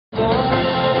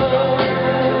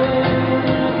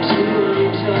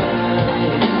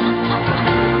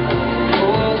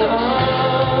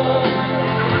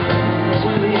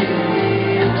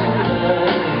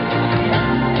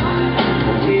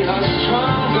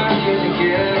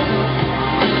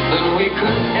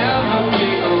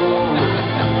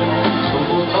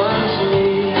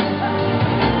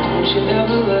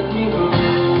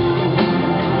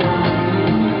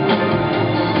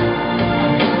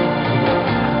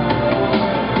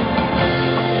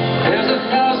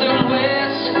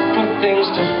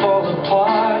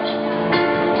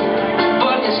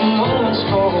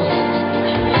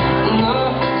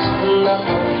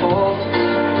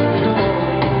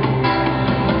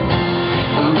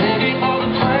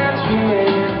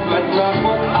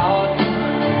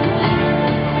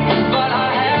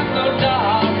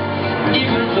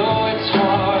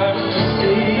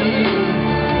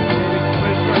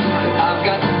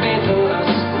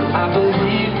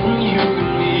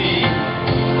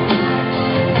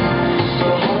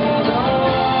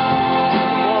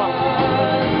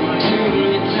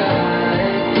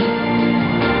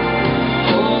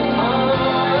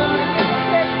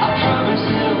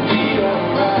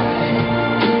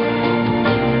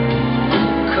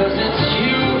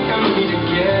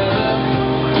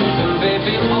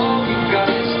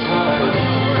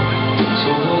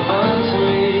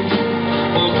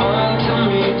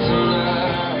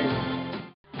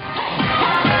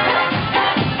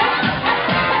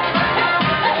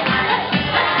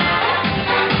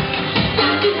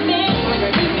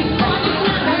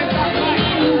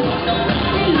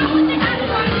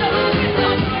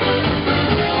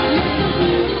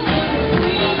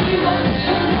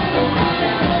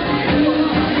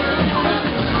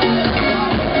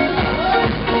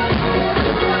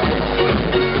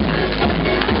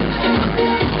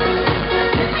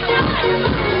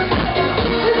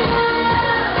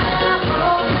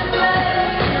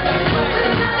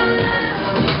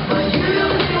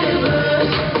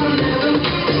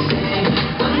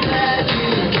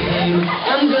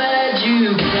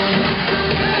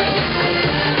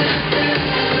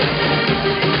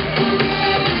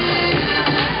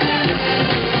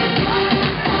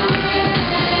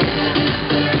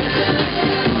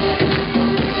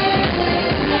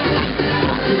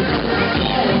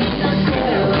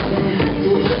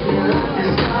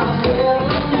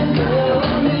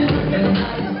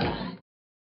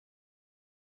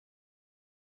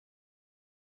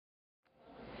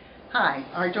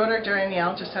Our daughter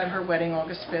Danielle just had her wedding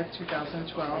August 5th,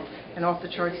 2012, and Off the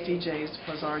Charts DJs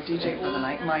was our DJ for the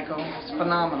night. Michael was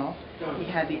phenomenal.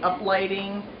 He had the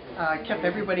uplighting, kept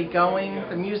everybody going.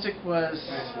 The music was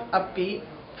upbeat.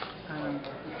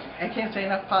 I can't say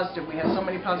enough positive. We had so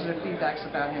many positive feedbacks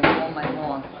about him all night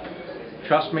long.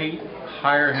 Trust me,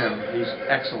 hire him. He's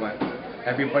excellent.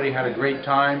 Everybody had a great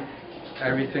time.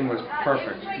 Everything was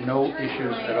perfect. No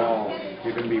issues at all.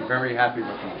 You're going to be very happy with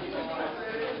him.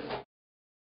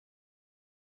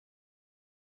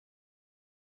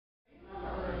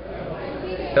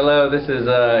 Hello, this is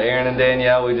Aaron and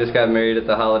Danielle. We just got married at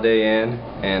the Holiday Inn,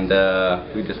 and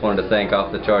we just wanted to thank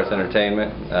Off the Charts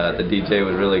Entertainment. The DJ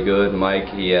was really good. Mike,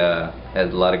 he had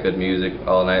a lot of good music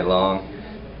all night long,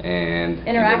 and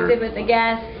interacted with the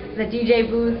guests. The DJ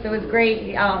booth, it was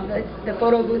great. The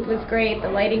photo booth was great. The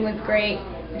lighting was great.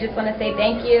 We just want to say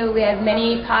thank you. We had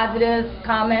many positive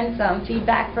comments,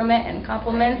 feedback from it, and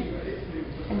compliments,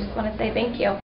 and just want to say thank you.